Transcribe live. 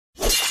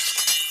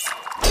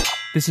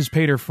This is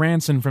Peter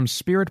Franson from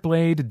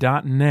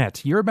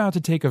SpiritBlade.net. You're about to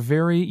take a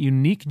very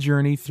unique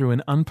journey through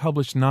an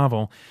unpublished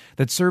novel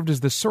that served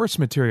as the source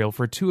material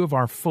for two of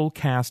our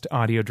full-cast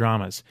audio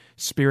dramas,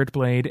 Spirit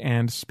Blade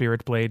and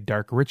Spirit Blade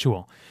Dark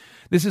Ritual.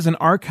 This is an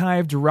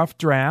archived rough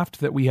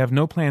draft that we have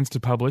no plans to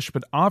publish,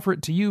 but offer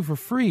it to you for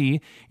free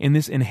in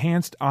this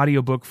enhanced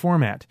audiobook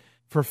format.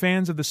 For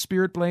fans of the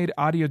Spirit Blade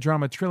audio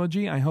drama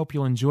trilogy, I hope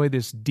you'll enjoy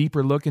this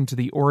deeper look into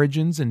the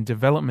origins and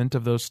development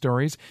of those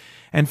stories.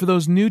 And for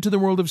those new to the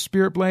world of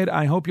Spirit Blade,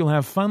 I hope you'll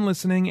have fun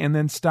listening and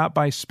then stop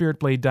by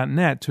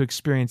SpiritBlade.net to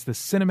experience the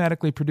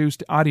cinematically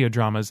produced audio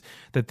dramas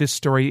that this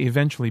story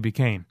eventually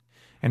became.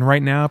 And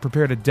right now,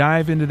 prepare to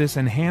dive into this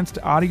enhanced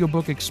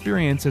audiobook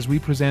experience as we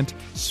present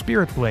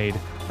Spirit Blade,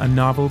 a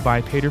novel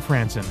by Peter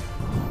Franson.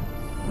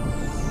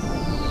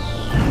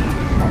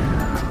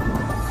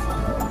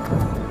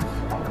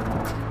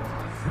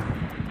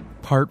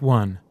 Part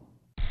 1.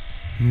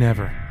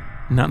 Never.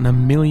 Not in a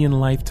million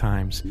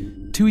lifetimes.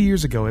 2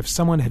 years ago, if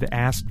someone had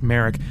asked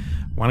Merrick,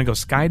 "Want to go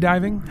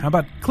skydiving? How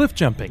about cliff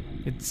jumping?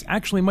 It's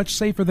actually much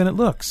safer than it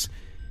looks,"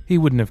 he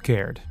wouldn't have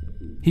cared.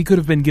 He could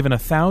have been given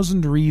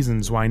 1,000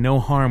 reasons why no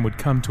harm would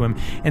come to him,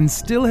 and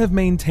still have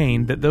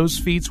maintained that those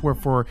feats were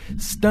for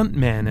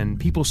stuntmen and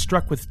people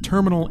struck with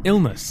terminal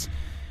illness.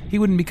 He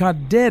wouldn't be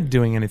caught dead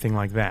doing anything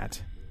like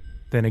that.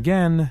 Then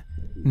again,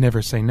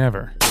 never say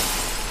never.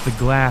 The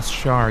glass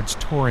shards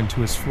tore into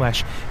his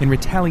flesh in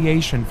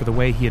retaliation for the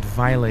way he had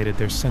violated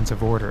their sense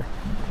of order.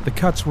 The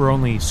cuts were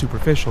only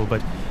superficial,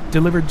 but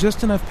delivered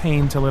just enough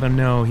pain to let him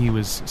know he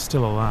was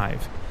still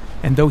alive.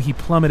 And though he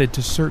plummeted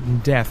to certain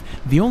death,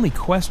 the only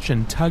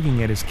question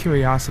tugging at his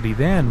curiosity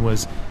then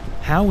was,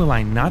 how will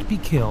I not be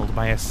killed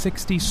by a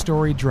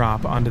 60-story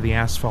drop onto the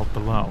asphalt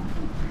below?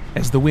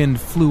 As the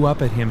wind flew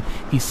up at him,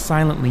 he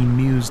silently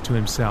mused to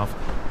himself,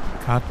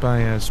 caught by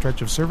a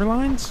stretch of server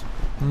lines?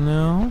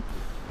 No.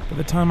 By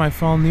the time I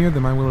fall near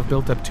them, I will have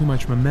built up too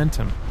much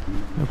momentum.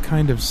 No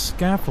kind of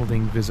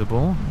scaffolding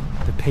visible.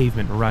 The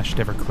pavement rushed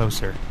ever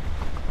closer.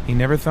 He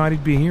never thought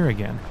he'd be here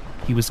again.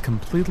 He was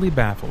completely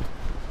baffled.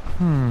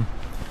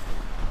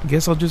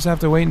 Guess I'll just have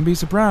to wait and be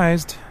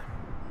surprised.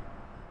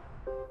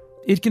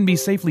 It can be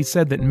safely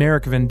said that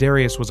Merrick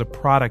Vendarius was a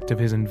product of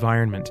his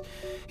environment.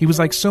 He was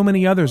like so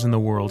many others in the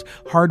world,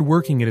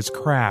 hard-working at his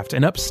craft,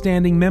 an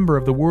upstanding member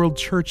of the World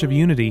Church of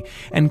Unity,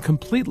 and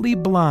completely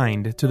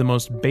blind to the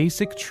most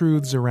basic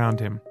truths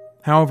around him.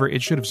 However,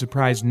 it should have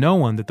surprised no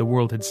one that the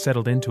world had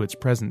settled into its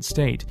present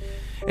state.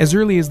 As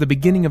early as the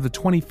beginning of the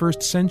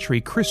 21st century,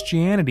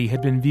 Christianity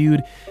had been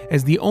viewed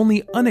as the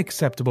only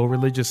unacceptable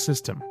religious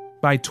system.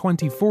 By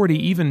 2040,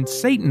 even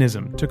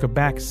Satanism took a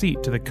back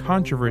seat to the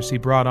controversy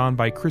brought on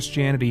by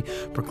Christianity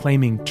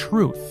proclaiming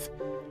truth.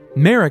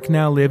 Merrick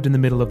now lived in the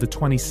middle of the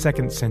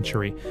 22nd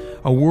century,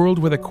 a world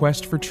where the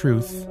quest for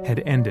truth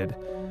had ended.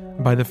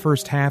 By the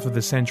first half of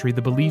the century,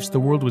 the beliefs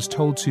the world was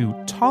told to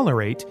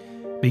tolerate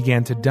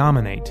began to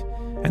dominate,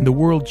 and the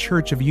World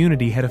Church of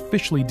Unity had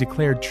officially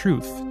declared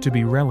truth to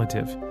be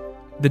relative.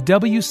 The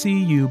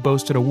WCU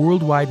boasted a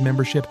worldwide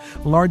membership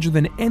larger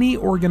than any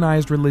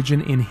organized religion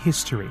in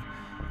history.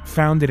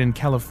 Founded in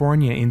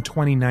California in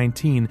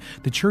 2019,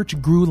 the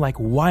church grew like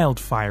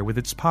wildfire with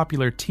its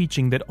popular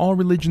teaching that all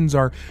religions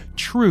are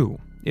true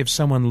if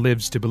someone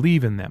lives to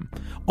believe in them.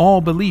 All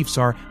beliefs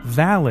are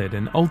valid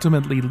and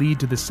ultimately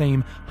lead to the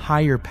same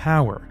higher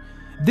power.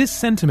 This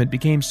sentiment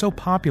became so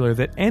popular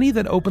that any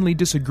that openly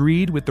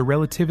disagreed with the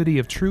relativity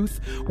of truth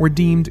were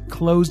deemed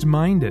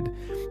closed-minded.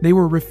 They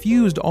were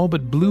refused all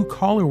but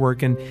blue-collar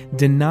work and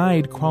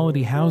denied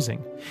quality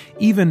housing.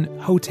 Even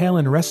hotel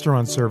and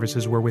restaurant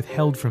services were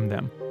withheld from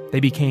them. They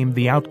became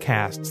the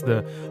outcasts,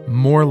 the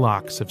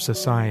Morlocks of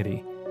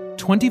society.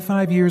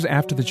 25 years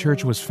after the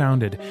church was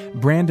founded,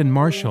 Brandon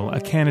Marshall,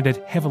 a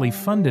candidate heavily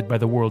funded by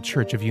the World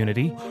Church of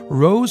Unity,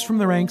 rose from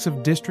the ranks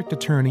of district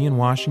attorney in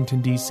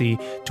Washington, D.C.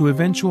 to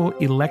eventual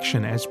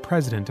election as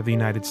President of the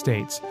United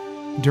States.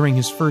 During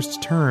his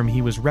first term,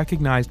 he was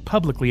recognized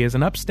publicly as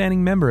an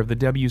upstanding member of the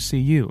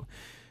WCU.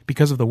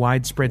 Because of the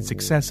widespread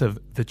success of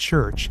the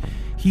church,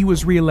 he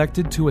was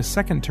re-elected to a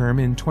second term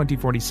in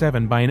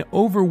 2047 by an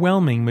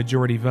overwhelming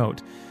majority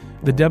vote.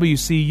 The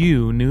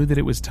WCU knew that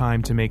it was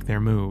time to make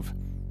their move.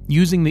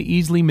 Using the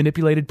easily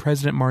manipulated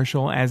President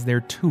Marshall as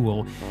their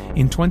tool,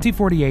 in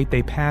 2048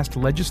 they passed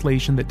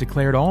legislation that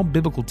declared all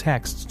biblical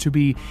texts to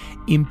be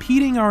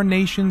impeding our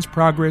nation's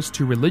progress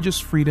to religious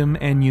freedom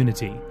and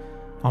unity.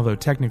 Although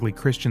technically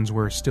Christians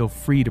were still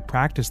free to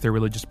practice their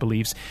religious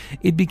beliefs,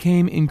 it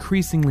became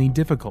increasingly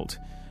difficult.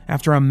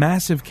 After a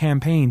massive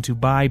campaign to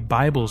buy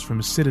Bibles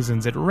from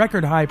citizens at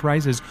record high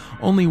prices,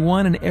 only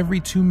 1 in every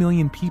 2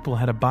 million people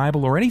had a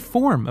Bible or any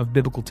form of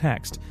biblical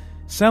text.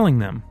 Selling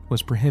them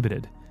was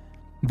prohibited.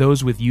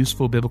 Those with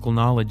useful biblical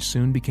knowledge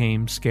soon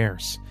became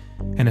scarce.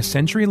 And a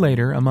century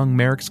later, among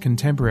Merrick's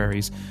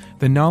contemporaries,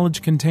 the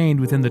knowledge contained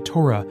within the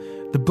Torah,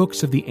 the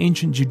books of the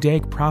ancient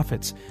Judaic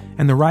prophets,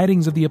 and the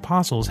writings of the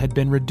apostles had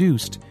been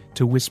reduced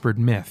to whispered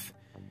myth.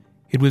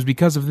 It was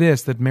because of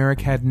this that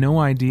Merrick had no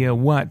idea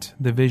what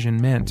the vision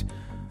meant,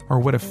 or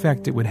what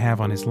effect it would have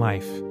on his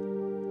life.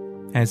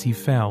 As he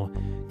fell,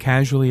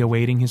 Casually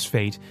awaiting his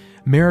fate,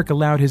 Merrick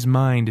allowed his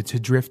mind to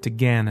drift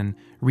again and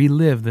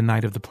relive the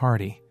night of the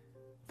party,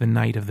 the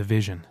night of the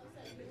vision.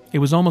 It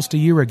was almost a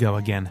year ago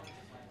again.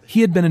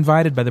 He had been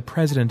invited by the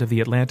president of the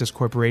Atlantis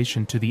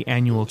Corporation to the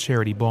annual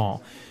charity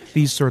ball.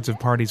 These sorts of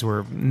parties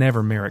were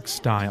never Merrick's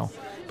style.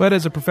 But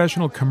as a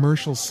professional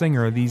commercial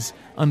singer, these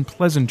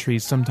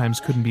unpleasantries sometimes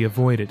couldn't be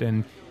avoided,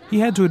 and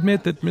he had to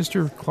admit that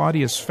Mr.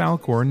 Claudius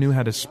Falkor knew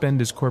how to spend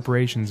his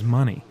corporation's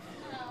money.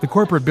 The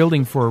corporate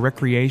building for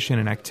recreation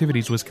and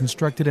activities was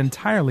constructed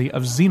entirely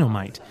of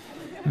xenomite.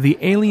 The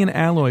alien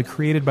alloy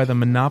created by the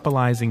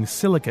monopolizing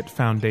Silicate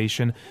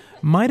Foundation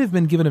might have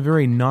been given a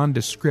very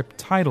nondescript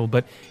title,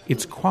 but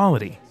its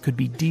quality could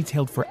be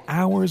detailed for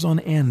hours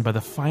on end by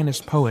the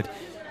finest poet,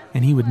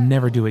 and he would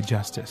never do it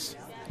justice.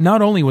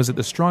 Not only was it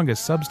the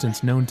strongest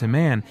substance known to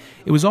man,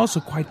 it was also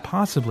quite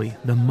possibly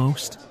the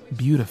most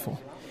beautiful.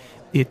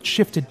 It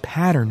shifted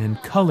pattern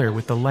and color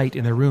with the light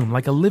in the room,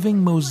 like a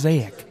living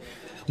mosaic.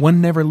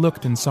 One never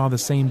looked and saw the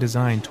same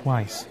design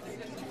twice.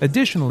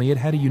 Additionally, it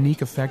had a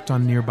unique effect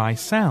on nearby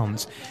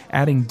sounds,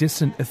 adding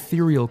distant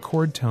ethereal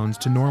chord tones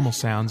to normal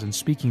sounds and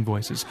speaking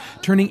voices,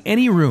 turning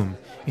any room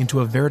into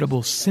a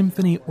veritable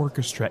symphony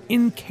orchestra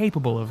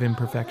incapable of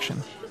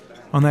imperfection.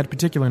 On that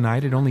particular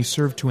night, it only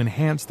served to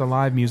enhance the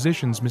live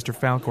musicians Mr.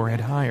 Falkor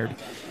had hired,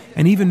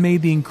 and even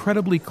made the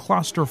incredibly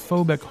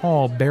claustrophobic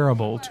hall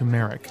bearable to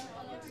Merrick.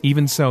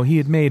 Even so, he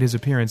had made his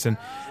appearance, and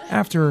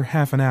after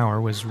half an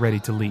hour was ready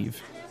to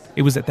leave.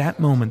 It was at that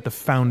moment the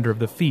founder of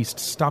the feast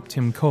stopped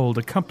him cold,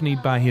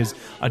 accompanied by his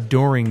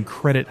adoring,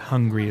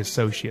 credit-hungry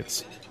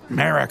associates.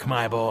 "Merrick,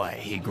 my boy,"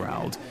 he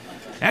growled.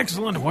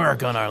 "Excellent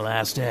work on our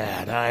last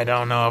ad. I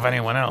don't know of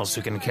anyone else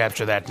who can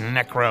capture that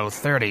Necro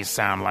 30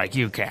 sound like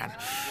you can.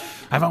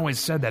 I've always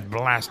said that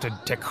blasted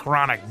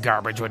Techronic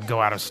garbage would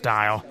go out of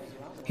style."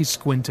 He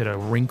squinted, a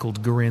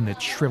wrinkled grin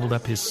that shriveled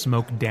up his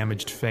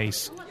smoke-damaged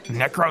face.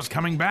 "Necro's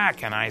coming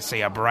back, and I see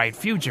a bright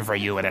future for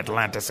you at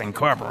Atlantis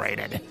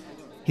Incorporated."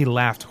 He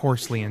laughed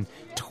hoarsely and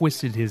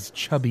twisted his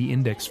chubby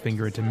index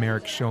finger into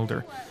Merrick's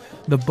shoulder.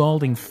 The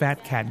balding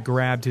fat cat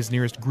grabbed his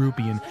nearest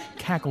groupie and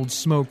cackled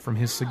smoke from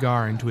his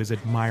cigar into his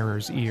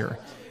admirer's ear.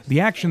 The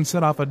action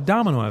set off a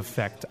domino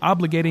effect,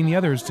 obligating the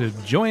others to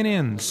join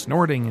in,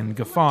 snorting and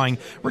guffawing,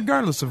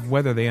 regardless of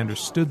whether they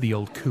understood the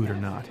old coot or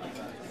not.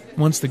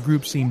 Once the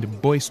group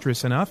seemed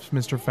boisterous enough,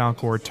 Mr.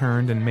 Falkor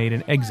turned and made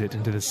an exit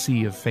into the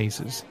sea of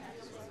faces.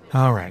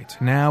 All right,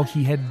 now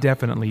he had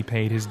definitely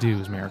paid his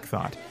dues, Merrick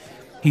thought.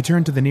 He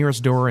turned to the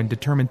nearest door and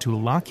determined to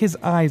lock his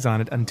eyes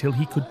on it until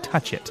he could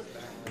touch it.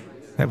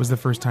 That was the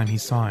first time he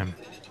saw him.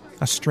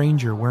 A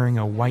stranger wearing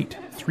a white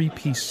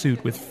three-piece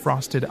suit with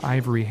frosted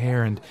ivory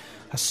hair and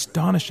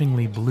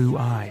astonishingly blue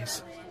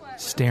eyes,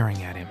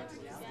 staring at him.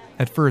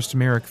 At first,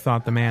 Merrick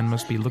thought the man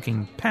must be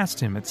looking past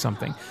him at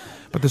something,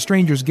 but the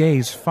stranger's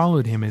gaze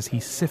followed him as he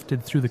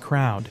sifted through the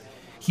crowd.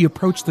 He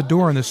approached the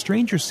door, and the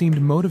stranger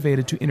seemed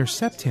motivated to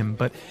intercept him,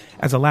 but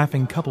as a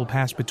laughing couple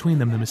passed between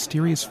them, the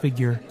mysterious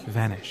figure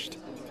vanished.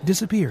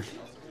 Disappeared,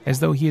 as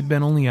though he had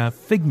been only a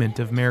figment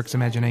of Merrick's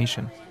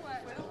imagination.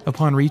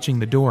 Upon reaching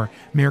the door,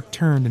 Merrick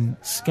turned and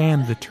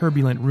scanned the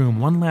turbulent room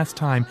one last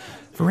time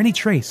for any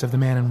trace of the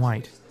man in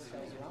white.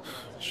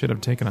 Should have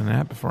taken a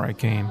nap before I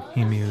came,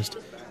 he mused,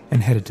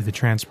 and headed to the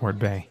transport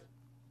bay.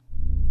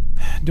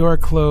 Door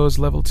closed,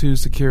 level 2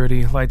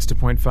 security, lights to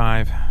point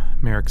 5.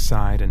 Merrick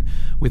sighed and,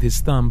 with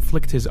his thumb,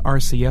 flicked his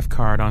RCF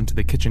card onto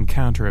the kitchen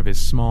counter of his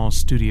small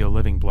studio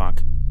living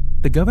block.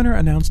 The governor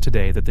announced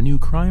today that the new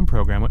crime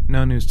program...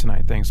 No news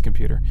tonight, thanks,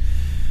 computer.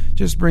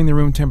 Just bring the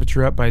room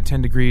temperature up by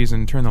 10 degrees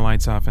and turn the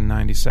lights off in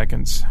 90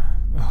 seconds.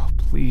 Oh,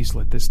 please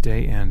let this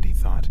day end, he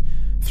thought.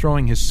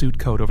 Throwing his suit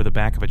coat over the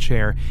back of a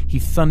chair, he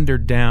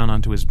thundered down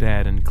onto his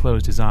bed and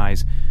closed his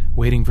eyes,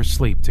 waiting for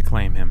sleep to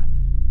claim him.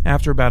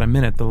 After about a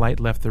minute, the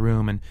light left the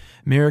room, and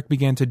Merrick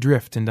began to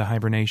drift into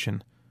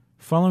hibernation.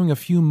 Following a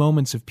few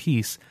moments of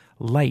peace,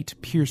 light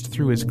pierced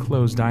through his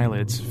closed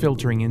eyelids,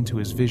 filtering into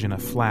his vision a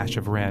flash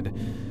of red.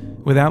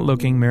 Without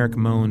looking, Merrick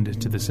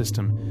moaned to the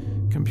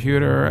system.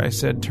 "Computer," I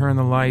said, "turn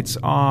the lights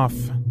off."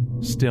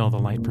 Still, the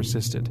light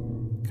persisted.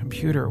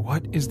 "Computer,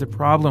 what is the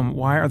problem?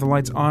 Why are the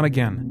lights on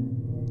again?"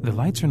 "The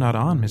lights are not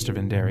on, Mr.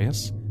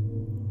 Vendarius."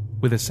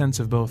 With a sense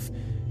of both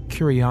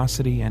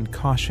curiosity and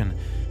caution,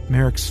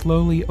 Merrick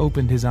slowly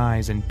opened his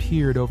eyes and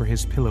peered over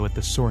his pillow at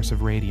the source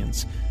of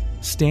radiance.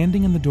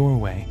 Standing in the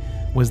doorway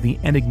was the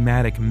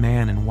enigmatic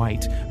man in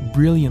white,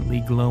 brilliantly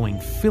glowing,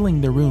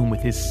 filling the room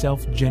with his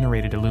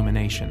self-generated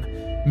illumination.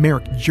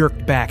 Merrick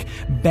jerked back,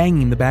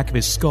 banging the back of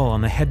his skull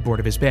on the headboard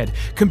of his bed.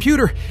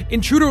 "Computer!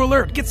 Intruder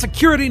alert! Get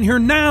security in here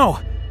now!"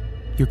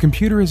 "Your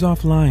computer is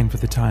offline for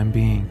the time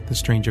being," the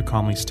stranger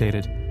calmly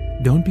stated.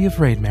 "Don't be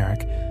afraid,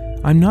 Merrick.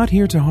 I'm not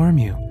here to harm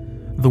you.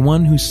 The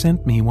one who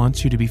sent me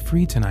wants you to be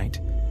free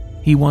tonight.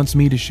 He wants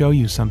me to show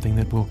you something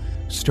that will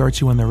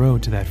start you on the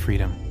road to that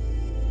freedom."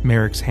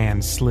 Merrick's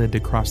hand slid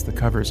across the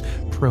covers,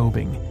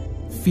 probing.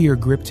 Fear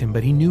gripped him,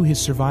 but he knew his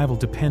survival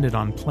depended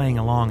on playing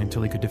along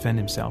until he could defend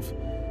himself.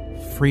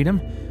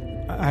 "Freedom?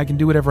 I can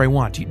do whatever I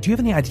want. Do you have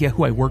any idea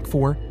who I work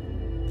for?"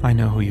 "I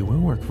know who you will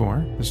work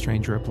for," the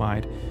stranger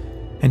replied.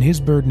 and his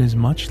burden is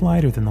much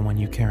lighter than the one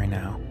you carry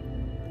now.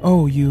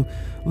 Oh, you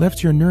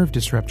left your nerve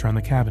disruptor on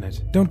the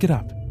cabinet. Don't get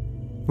up."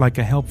 Like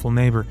a helpful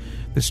neighbor,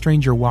 the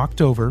stranger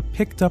walked over,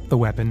 picked up the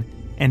weapon,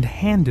 and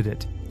handed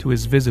it to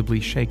his visibly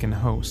shaken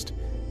host.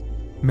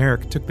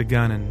 Merrick took the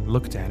gun and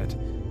looked at it.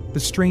 The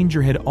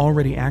stranger had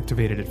already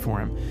activated it for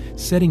him,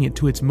 setting it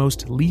to its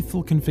most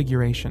lethal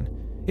configuration.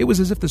 It was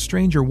as if the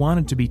stranger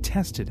wanted to be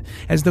tested,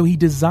 as though he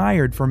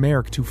desired for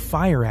Merrick to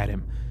fire at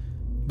him.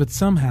 But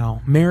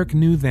somehow, Merrick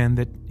knew then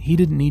that he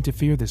didn't need to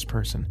fear this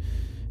person,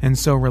 and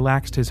so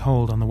relaxed his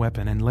hold on the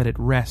weapon and let it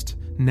rest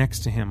next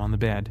to him on the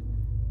bed.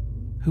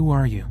 "Who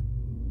are you?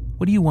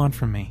 What do you want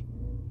from me?"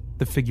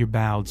 The figure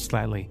bowed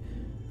slightly.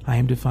 "I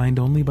am defined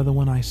only by the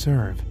one I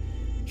serve.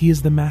 He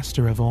is the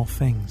master of all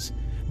things,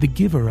 the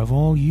giver of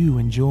all you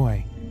and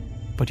joy.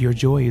 But your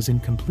joy is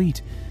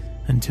incomplete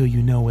until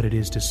you know what it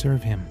is to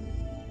serve him.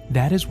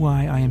 That is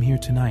why I am here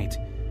tonight,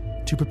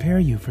 to prepare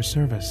you for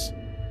service."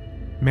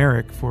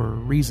 Merrick, for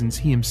reasons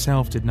he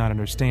himself did not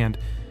understand,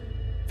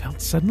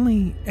 felt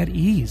suddenly at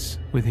ease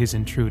with his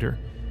intruder.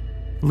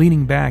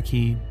 Leaning back,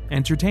 he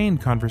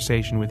entertained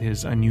conversation with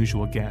his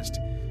unusual guest.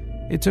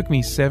 "It took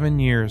me 7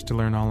 years to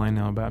learn all I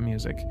know about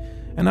music,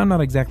 and I'm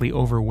not exactly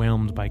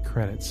overwhelmed by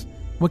credits.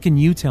 What can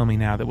you tell me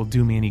now that will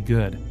do me any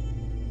good?"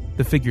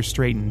 The figure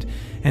straightened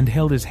and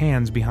held his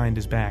hands behind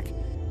his back.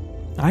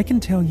 "I can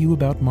tell you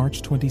about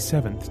March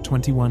 27th,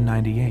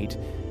 2198.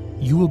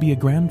 You will be a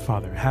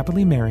grandfather,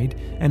 happily married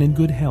and in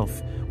good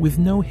health, with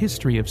no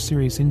history of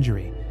serious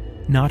injury.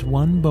 Not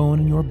one bone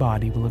in your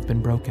body will have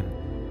been broken,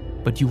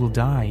 but you will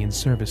die in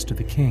service to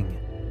the king."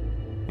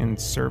 "In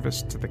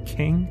service to the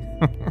king?"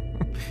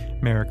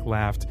 Merrick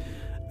laughed.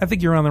 "I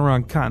think you're on the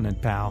wrong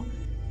continent, pal."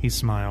 He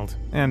smiled.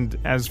 "And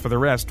as for the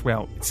rest,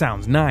 well, it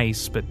sounds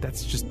nice, but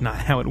that's just not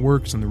how it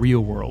works in the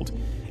real world.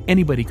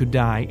 Anybody could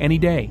die any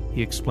day,"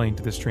 he explained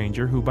to the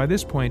stranger, who by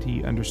this point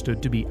he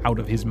understood to be out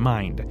of his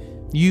mind.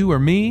 "You or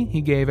me,"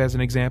 he gave as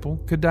an example,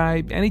 "could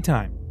die any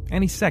time,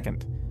 any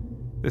second."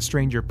 The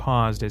stranger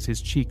paused as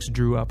his cheeks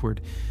drew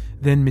upward,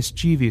 then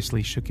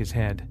mischievously shook his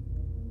head.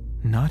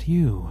 "Not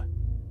you."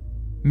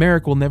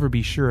 Merrick will never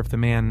be sure if the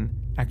man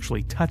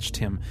actually touched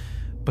him,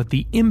 but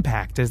the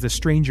impact as the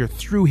stranger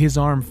threw his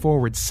arm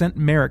forward sent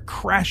Merrick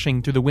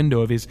crashing through the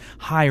window of his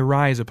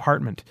high-rise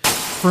apartment.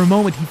 For a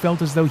moment he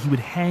felt as though he would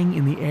hang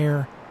in the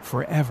air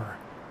forever.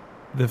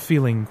 The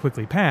feeling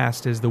quickly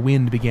passed as the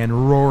wind began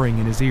roaring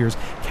in his ears,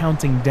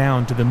 counting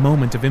down to the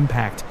moment of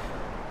impact,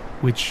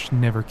 which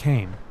never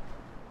came.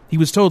 He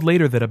was told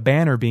later that a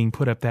banner being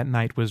put up that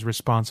night was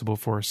responsible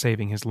for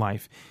saving his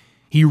life.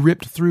 He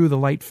ripped through the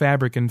light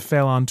fabric and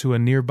fell onto a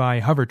nearby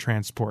hover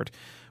transport,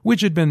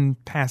 which had been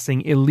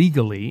passing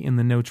illegally in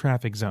the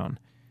no-traffic zone.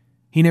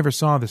 He never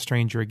saw the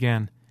stranger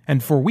again,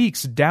 and for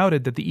weeks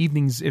doubted that the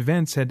evening's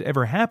events had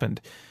ever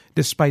happened,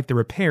 despite the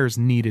repairs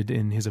needed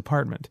in his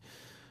apartment.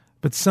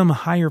 But some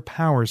higher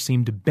power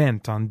seemed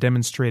bent on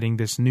demonstrating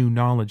this new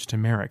knowledge to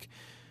Merrick.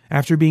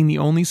 After being the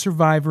only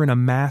survivor in a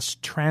mass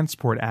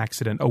transport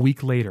accident a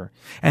week later,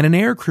 and an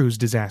air cruise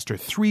disaster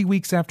 3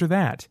 weeks after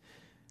that,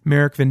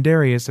 Merrick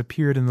Vendarius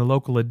appeared in the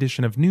local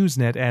edition of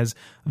Newsnet as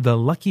the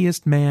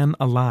luckiest man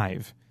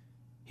alive.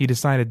 He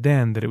decided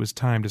then that it was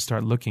time to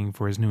start looking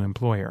for his new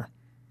employer.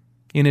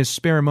 In his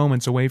spare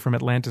moments away from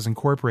Atlantis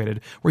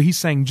Incorporated, where he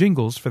sang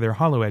jingles for their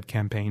Hollow-Ed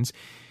campaigns,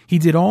 he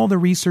did all the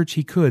research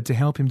he could to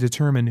help him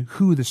determine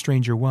who the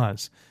stranger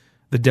was.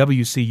 The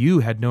WCU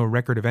had no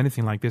record of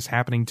anything like this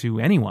happening to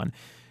anyone,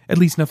 at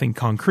least nothing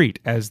concrete,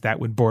 as that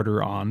would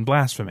border on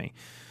blasphemy.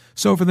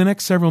 So for the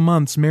next several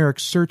months, Merrick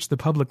searched the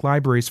public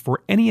libraries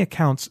for any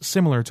accounts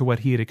similar to what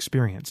he had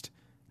experienced.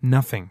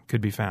 Nothing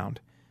could be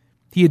found.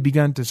 He had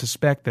begun to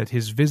suspect that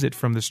his visit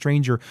from the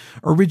stranger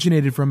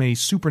originated from a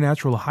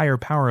supernatural higher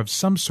power of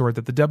some sort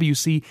that the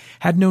WC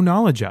had no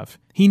knowledge of.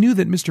 He knew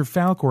that Mr.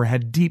 Falkor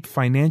had deep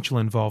financial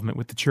involvement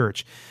with the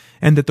church,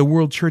 and that the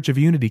World Church of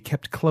Unity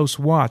kept close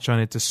watch on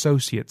its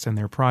associates and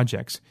their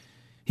projects.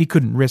 He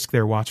couldn't risk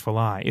their watchful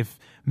eye. If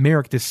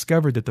Merrick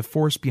discovered that the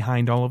force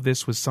behind all of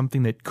this was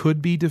something that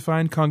could be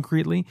defined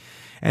concretely,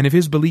 and if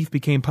his belief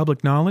became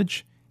public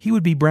knowledge, he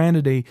would be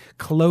branded a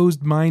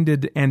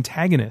closed-minded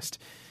antagonist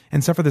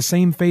and suffer the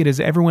same fate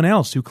as everyone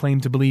else who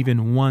claimed to believe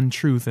in one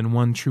truth and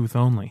one truth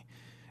only.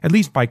 At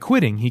least by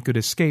quitting, he could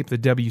escape the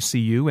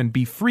WCU and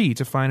be free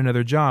to find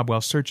another job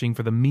while searching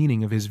for the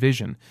meaning of his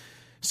vision.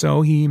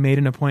 So he made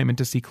an appointment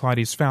to see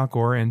Claudius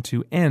Falkor and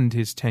to end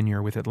his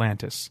tenure with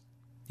Atlantis.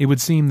 It would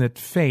seem that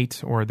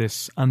fate, or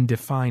this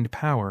undefined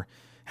power,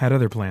 had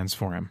other plans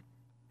for him.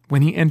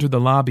 When he entered the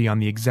lobby on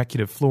the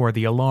executive floor,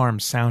 the alarm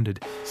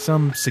sounded.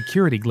 Some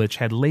security glitch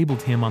had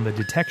labeled him on the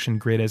detection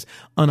grid as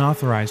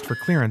unauthorized for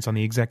clearance on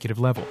the executive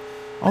level.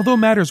 Although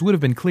matters would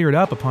have been cleared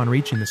up upon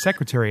reaching the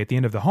secretary at the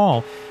end of the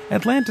hall,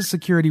 Atlantis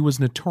Security was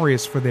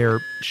notorious for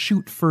their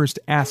shoot first,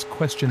 ask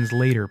questions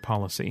later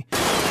policy.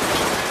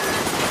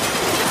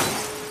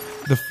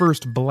 The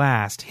first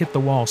blast hit the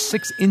wall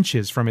 6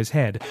 inches from his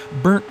head.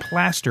 Burnt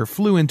plaster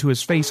flew into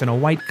his face in a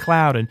white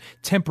cloud and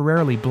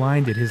temporarily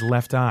blinded his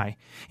left eye.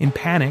 In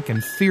panic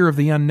and fear of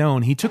the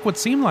unknown, he took what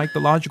seemed like the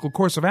logical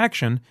course of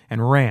action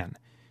and ran.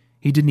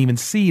 He didn't even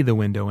see the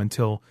window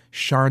until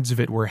shards of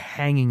it were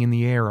hanging in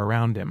the air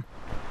around him.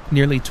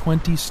 Nearly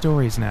 20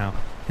 stories now,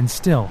 and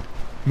still,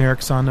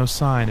 Merrick saw no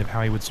sign of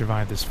how he would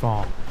survive this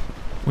fall.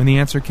 When the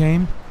answer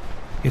came,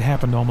 it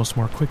happened almost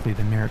more quickly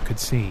than Merrick could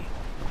see.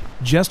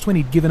 Just when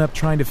he'd given up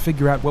trying to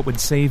figure out what would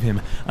save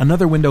him,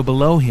 another window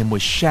below him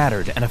was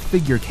shattered and a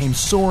figure came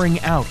soaring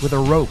out with a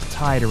rope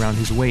tied around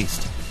his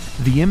waist.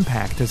 The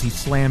impact as he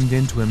slammed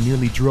into him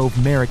nearly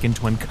drove Merrick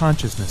into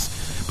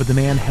unconsciousness, but the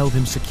man held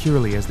him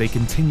securely as they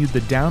continued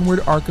the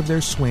downward arc of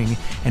their swing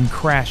and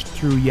crashed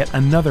through yet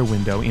another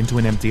window into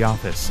an empty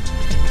office.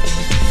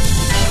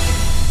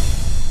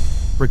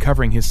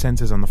 Recovering his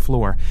senses on the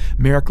floor,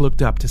 Merrick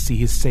looked up to see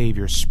his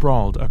savior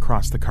sprawled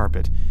across the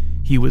carpet.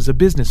 He was a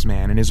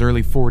businessman in his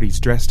early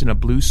 40s, dressed in a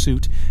blue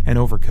suit and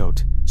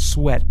overcoat.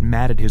 Sweat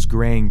matted his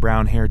graying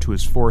brown hair to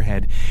his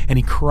forehead, and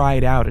he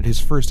cried out at his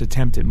first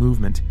attempt at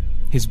movement.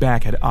 His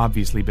back had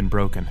obviously been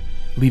broken,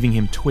 leaving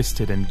him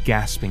twisted and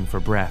gasping for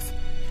breath.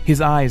 His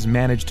eyes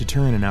managed to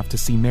turn enough to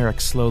see Merrick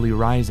slowly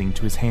rising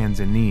to his hands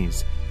and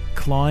knees.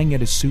 Clawing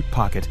at his suit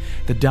pocket,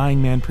 the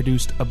dying man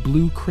produced a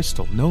blue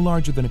crystal no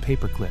larger than a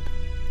paperclip.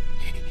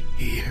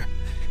 Here,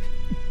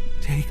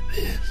 take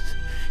this.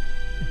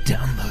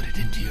 Download it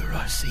into your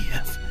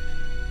RCF.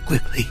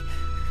 Quickly,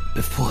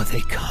 before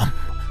they come.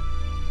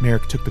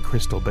 Merrick took the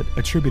crystal, but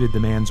attributed the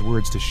man's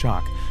words to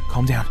shock.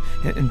 Calm down,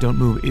 and don't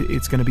move.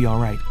 It's going to be all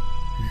right.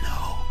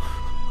 Know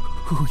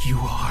who you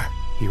are,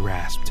 he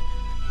rasped.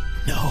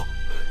 Know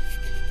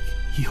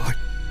your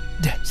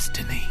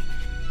destiny.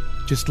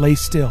 Just lay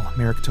still,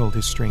 Merrick told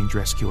his strange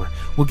rescuer.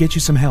 We'll get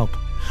you some help.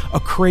 A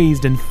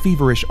crazed and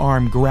feverish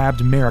arm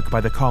grabbed Merrick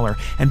by the collar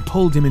and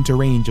pulled him into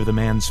range of the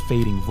man's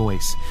fading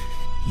voice.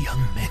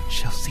 Young men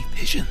shall see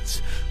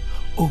visions.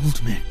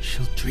 Old men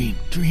shall dream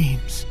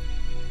dreams.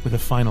 With a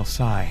final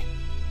sigh,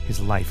 his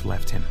life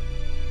left him.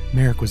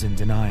 Merrick was in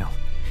denial.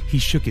 He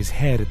shook his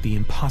head at the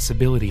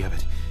impossibility of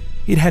it.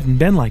 It hadn't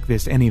been like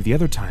this any of the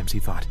other times, he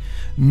thought.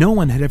 No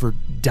one had ever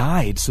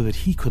died so that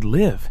he could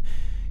live.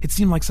 It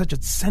seemed like such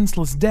a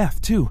senseless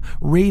death, too,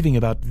 raving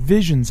about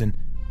visions and...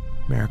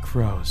 Merrick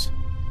froze.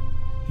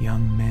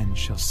 Young men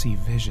shall see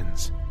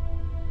visions.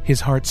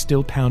 His heart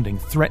still pounding,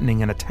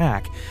 threatening an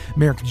attack,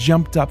 Merrick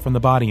jumped up from the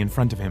body in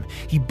front of him.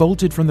 He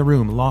bolted from the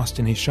room, lost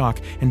in his shock,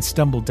 and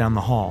stumbled down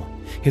the hall.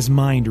 His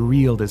mind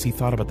reeled as he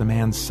thought about the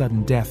man's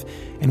sudden death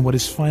and what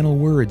his final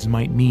words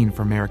might mean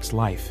for Merrick's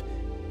life.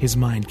 His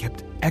mind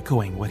kept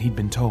echoing what he'd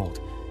been told.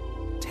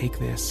 Take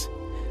this.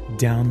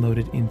 Download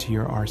it into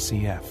your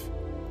RCF.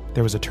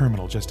 There was a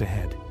terminal just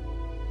ahead.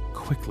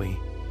 Quickly,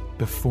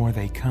 before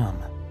they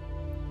come.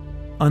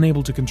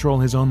 Unable to control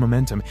his own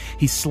momentum,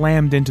 he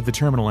slammed into the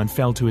terminal and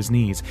fell to his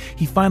knees.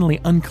 He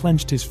finally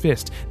unclenched his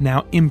fist,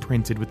 now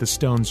imprinted with the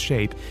stone's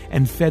shape,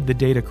 and fed the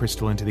data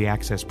crystal into the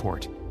access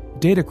port.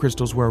 Data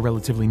crystals were a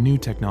relatively new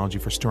technology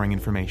for storing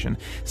information.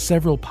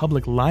 Several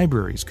public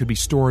libraries could be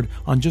stored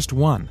on just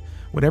one.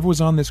 Whatever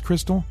was on this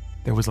crystal,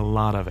 there was a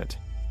lot of it.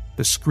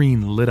 The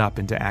screen lit up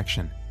into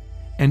action.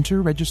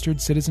 Enter registered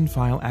citizen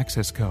file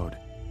access code.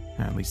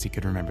 At least he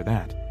could remember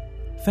that.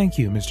 Thank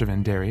you, Mr.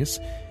 Vandarius.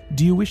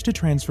 Do you wish to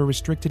transfer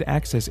restricted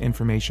access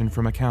information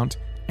from account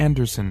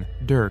Anderson,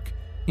 Dirk,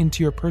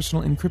 into your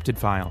personal encrypted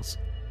files?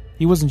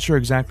 He wasn't sure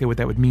exactly what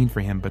that would mean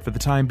for him, but for the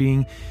time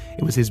being,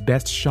 it was his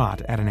best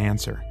shot at an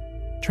answer.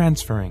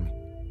 Transferring.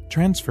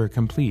 Transfer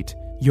complete.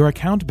 Your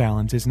account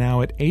balance is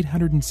now at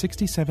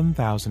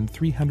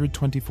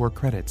 867,324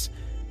 credits.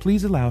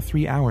 Please allow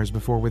 3 hours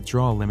before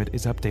withdrawal limit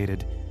is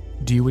updated.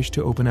 Do you wish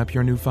to open up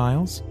your new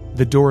files?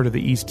 The door to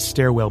the east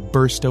stairwell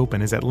burst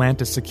open as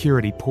Atlantis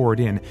security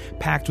poured in,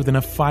 packed with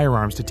enough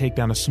firearms to take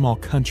down a small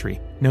country.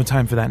 No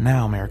time for that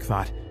now, Merrick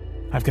thought.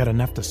 I've got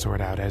enough to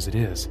sort out as it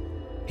is.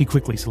 He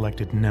quickly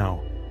selected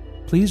no.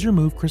 Please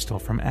remove crystal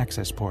from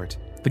access port.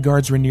 The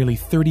guards were nearly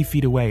 30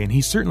 feet away, and he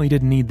certainly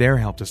didn't need their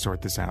help to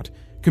sort this out.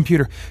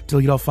 Computer,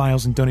 delete all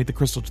files and donate the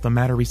crystal to the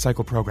Matter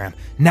Recycle program.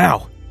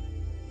 Now!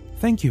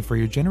 Thank you for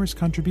your generous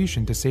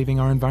contribution to saving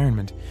our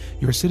environment.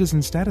 Your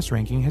citizen status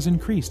ranking has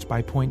increased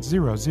by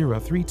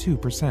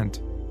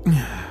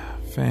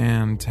 0.0032%.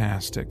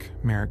 Fantastic,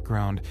 Merrick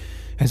groaned,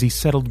 as he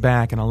settled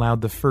back and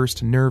allowed the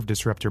first nerve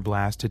disruptor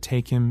blast to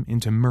take him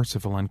into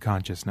merciful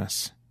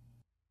unconsciousness.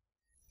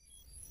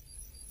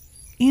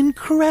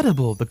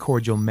 Incredible, the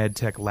cordial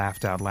medtech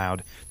laughed out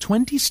loud.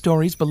 20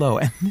 stories below,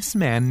 and this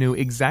man knew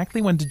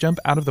exactly when to jump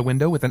out of the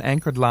window with an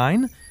anchored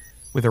line?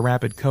 With a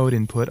rapid code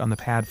input on the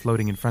pad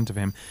floating in front of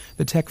him,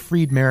 the tech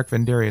freed Merrick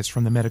Vandarius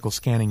from the medical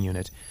scanning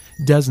unit.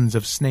 Dozens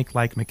of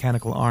snake-like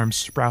mechanical arms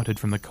sprouted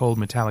from the cold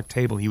metallic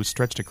table he was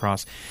stretched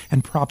across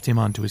and propped him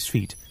onto his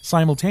feet,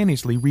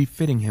 simultaneously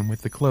refitting him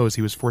with the clothes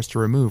he was forced to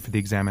remove for the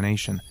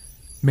examination.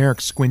 Merrick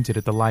squinted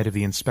at the light of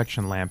the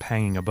inspection lamp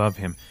hanging above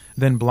him,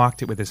 then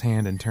blocked it with his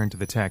hand and turned to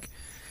the tech.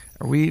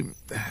 Are we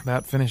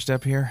about finished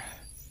up here?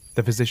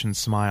 The physician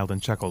smiled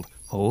and chuckled.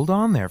 Hold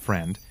on there,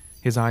 friend.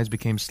 His eyes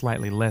became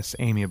slightly less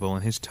amiable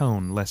and his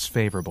tone less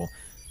favorable.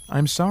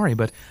 I'm sorry,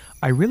 but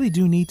I really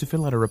do need to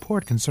fill out a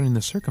report concerning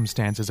the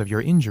circumstances of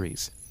your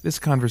injuries. This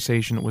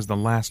conversation was the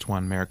last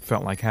one Merrick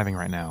felt like having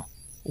right now.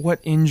 What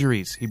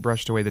injuries? He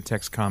brushed away the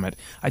tech's comment.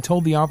 I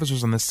told the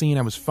officers on the scene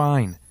I was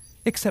fine.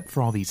 Except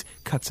for all these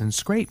cuts and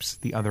scrapes,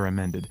 the other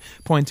amended,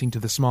 pointing to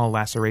the small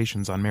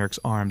lacerations on Merrick's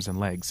arms and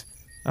legs.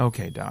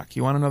 Okay, Doc,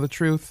 you want to know the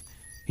truth?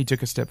 He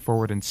took a step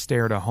forward and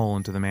stared a hole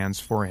into the man's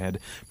forehead,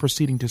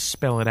 proceeding to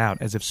spell it out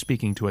as if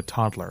speaking to a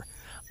toddler.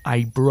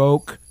 I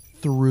broke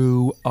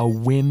through a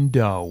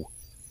window.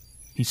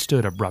 He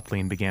stood abruptly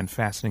and began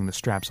fastening the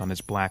straps on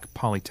his black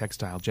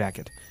polytextile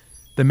jacket.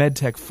 The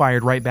medtech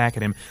fired right back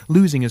at him,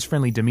 losing his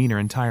friendly demeanor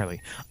entirely.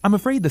 I'm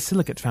afraid the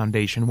Silicate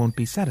Foundation won't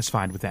be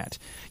satisfied with that.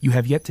 You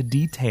have yet to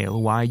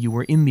detail why you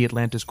were in the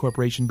Atlantis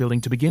Corporation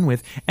building to begin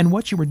with, and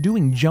what you were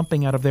doing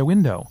jumping out of their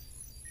window.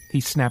 He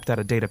snapped out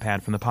a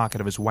datapad from the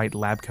pocket of his white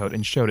lab coat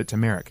and showed it to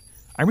Merrick.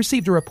 I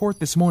received a report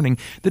this morning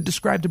that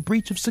described a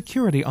breach of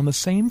security on the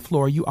same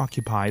floor you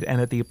occupied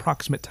and at the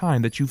approximate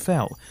time that you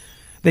fell.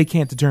 They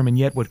can't determine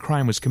yet what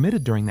crime was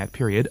committed during that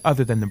period,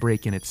 other than the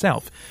break-in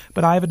itself,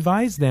 but I have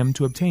advised them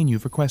to obtain you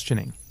for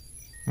questioning.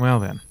 Well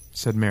then,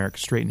 said Merrick,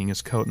 straightening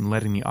his coat and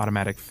letting the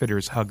automatic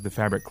fitters hug the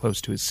fabric close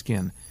to his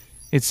skin.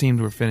 It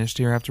seemed we're finished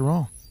here after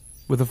all.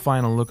 With a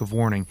final look of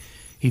warning,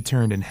 he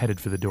turned and headed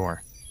for the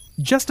door.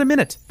 Just a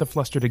minute, the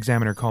flustered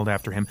examiner called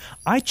after him.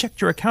 I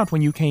checked your account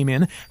when you came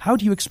in. How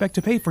do you expect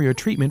to pay for your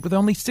treatment with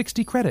only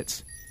 60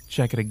 credits?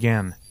 Check it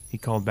again, he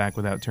called back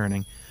without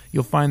turning.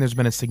 You'll find there's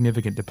been a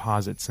significant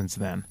deposit since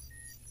then.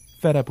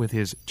 Fed up with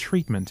his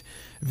treatment,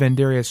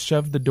 Vandarius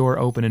shoved the door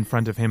open in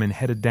front of him and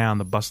headed down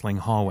the bustling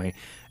hallway,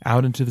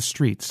 out into the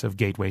streets of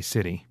Gateway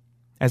City.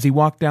 As he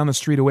walked down the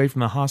street away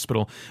from the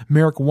hospital,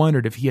 Merrick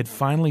wondered if he had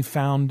finally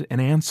found an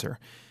answer.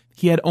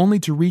 He had only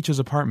to reach his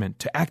apartment,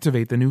 to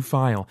activate the new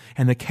file,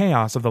 and the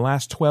chaos of the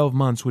last 12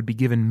 months would be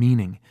given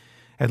meaning.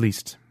 At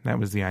least, that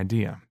was the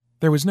idea.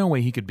 There was no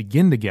way he could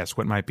begin to guess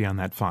what might be on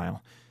that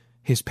file.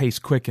 His pace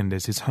quickened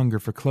as his hunger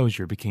for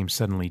closure became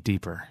suddenly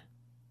deeper.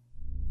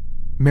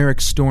 Merrick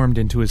stormed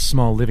into his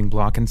small living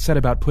block and set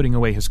about putting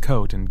away his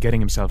coat and getting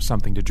himself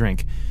something to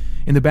drink.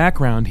 In the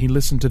background, he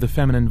listened to the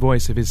feminine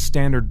voice of his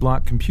standard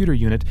block computer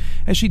unit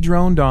as she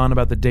droned on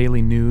about the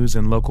daily news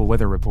and local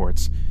weather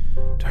reports.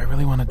 Do I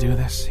really want to do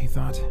this? He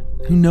thought.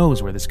 Who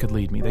knows where this could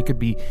lead me? They could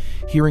be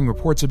hearing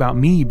reports about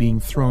me being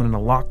thrown in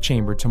a locked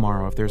chamber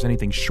tomorrow if there's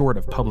anything short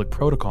of public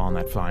protocol in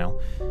that file.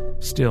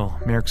 Still,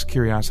 Merrick's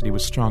curiosity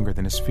was stronger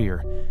than his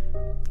fear.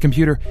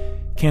 Computer,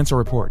 cancel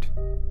report.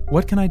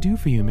 What can I do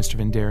for you, Mr.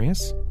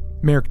 Vandarius?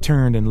 Merrick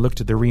turned and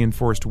looked at the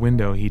reinforced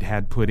window he'd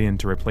had put in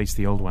to replace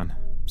the old one.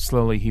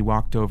 Slowly, he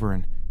walked over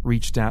and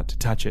reached out to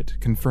touch it,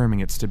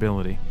 confirming its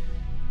stability.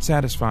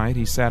 Satisfied,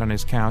 he sat on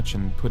his couch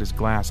and put his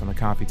glass on the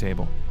coffee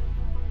table.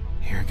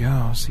 Here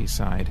goes, he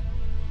sighed.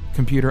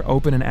 Computer,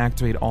 open and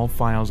activate all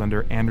files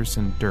under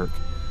Anderson Dirk.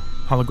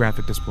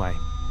 Holographic display.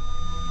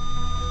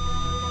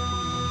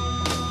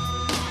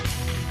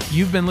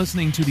 You've been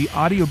listening to the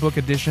audiobook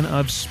edition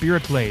of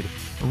Spirit Blade,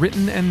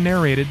 written and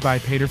narrated by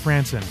Peter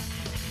Franson,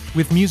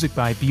 with music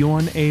by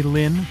Bjorn A.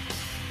 Lynn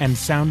and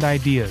Sound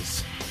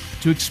Ideas.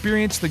 To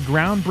experience the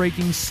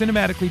groundbreaking,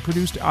 cinematically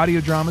produced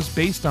audio dramas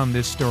based on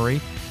this story,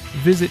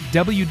 visit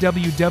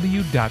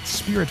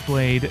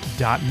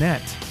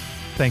www.spiritblade.net.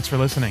 Thanks for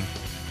listening.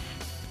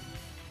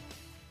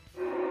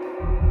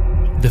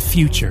 The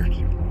future.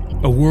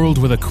 A world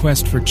where the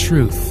quest for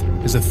truth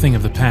is a thing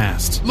of the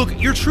past. Look,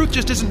 your truth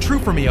just isn't true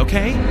for me,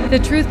 okay? The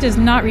truth does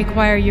not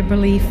require your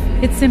belief.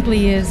 It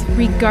simply is,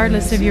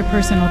 regardless of your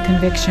personal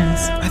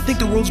convictions. I think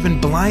the world's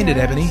been blinded,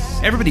 Ebony.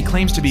 Everybody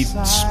claims to be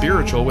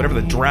spiritual, whatever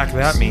the drac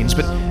that means,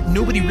 but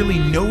nobody really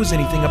knows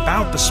anything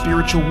about the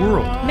spiritual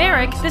world.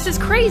 Merrick, this is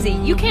crazy.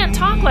 You can't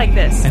talk like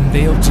this. And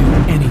they'll do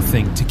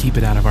anything to keep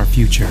it out of our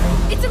future.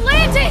 It's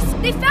Atlantis!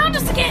 They found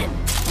us again!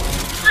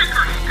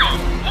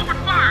 Open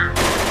fire!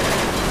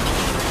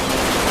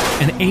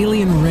 An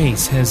alien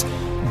race has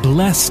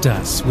blessed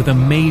us with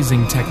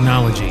amazing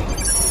technology,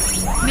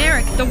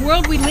 Merrick, the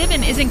world we live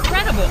in is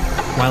incredible.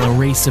 while a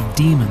race of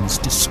demons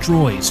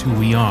destroys who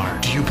we are.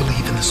 Do you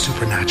believe in the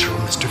supernatural,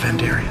 Mr.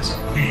 Vandarius?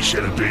 He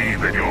shall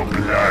bathe in your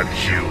blood,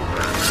 human.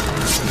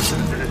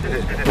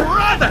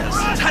 Brothers,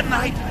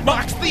 tonight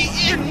marks the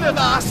end of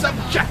our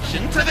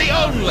subjection to the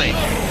Only.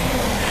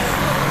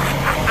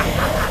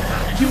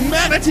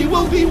 Humanity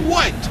will be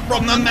wiped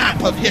from the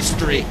map of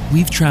history.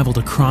 We've traveled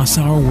across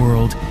our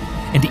world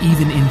and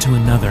even into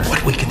another.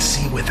 What we can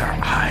see with our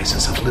eyes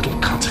is of little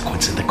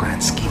consequence in the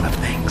grand scheme of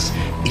things.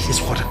 It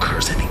is what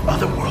occurs in the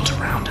other worlds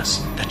around us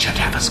that should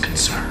have us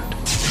concerned.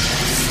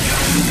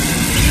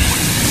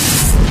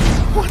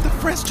 What the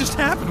frisk just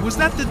happened? Was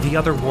that The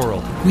other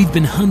world. We've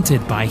been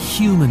hunted by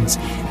humans,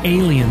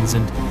 aliens,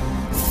 and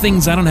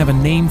things I don't have a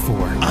name for.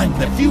 I'm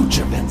the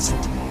future,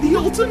 Vincent. The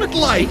ultimate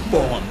life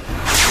form.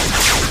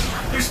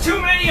 There's too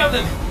many of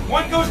them!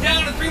 One goes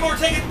down and 3 more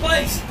take its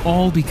place!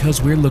 All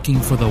because we're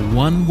looking for the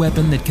one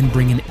weapon that can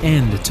bring an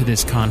end to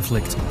this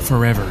conflict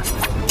forever.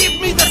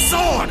 Give me the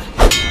sword!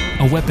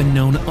 A weapon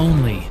known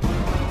only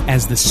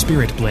as the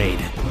Spirit Blade.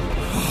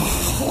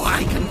 Oh,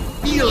 I can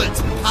feel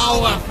its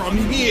power from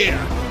here.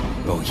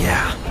 Oh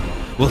yeah?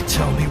 Well,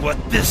 tell me what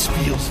this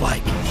feels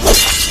like.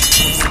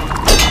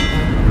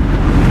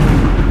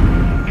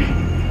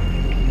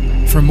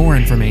 For more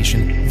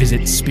information,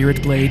 visit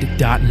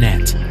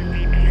spiritblade.net.